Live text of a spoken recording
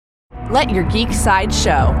Let your geek side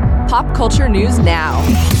show. Pop culture news now.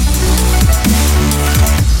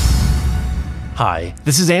 Hi,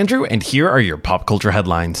 this is Andrew, and here are your pop culture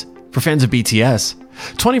headlines. For fans of BTS,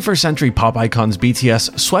 21st century pop icons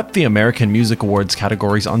BTS swept the American Music Awards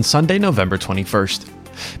categories on Sunday, November 21st.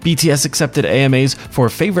 BTS accepted AMAs for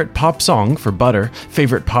Favorite Pop Song for Butter,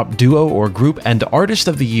 Favorite Pop Duo or Group, and Artist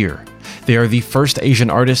of the Year. They are the first Asian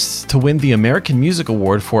artists to win the American Music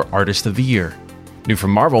Award for Artist of the Year. New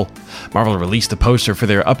from Marvel, Marvel released a poster for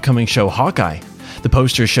their upcoming show Hawkeye. The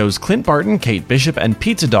poster shows Clint Barton, Kate Bishop, and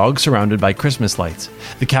Pizza Dog surrounded by Christmas lights.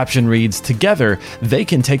 The caption reads, "Together, they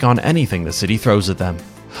can take on anything the city throws at them."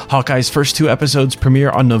 Hawkeye's first 2 episodes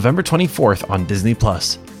premiere on November 24th on Disney+.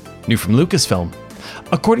 New from Lucasfilm.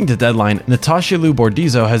 According to Deadline, Natasha Liu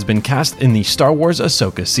Bordizzo has been cast in the Star Wars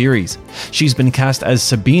Ahsoka series. She's been cast as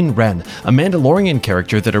Sabine Wren, a Mandalorian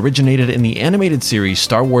character that originated in the animated series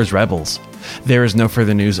Star Wars Rebels. There is no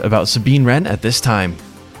further news about Sabine Wren at this time.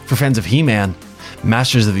 For fans of He-Man,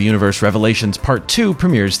 Masters of the Universe Revelations Part 2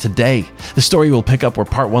 premieres today. The story will pick up where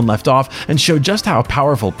Part 1 left off and show just how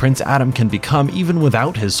powerful Prince Adam can become even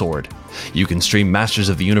without his sword. You can stream Masters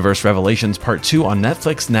of the Universe Revelations Part 2 on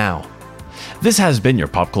Netflix now. This has been your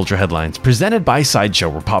Pop Culture Headlines, presented by Sideshow,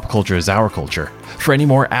 where pop culture is our culture. For any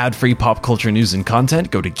more ad-free pop culture news and content,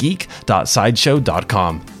 go to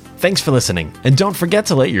geek.sideshow.com. Thanks for listening, and don't forget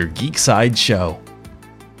to let your geek side show.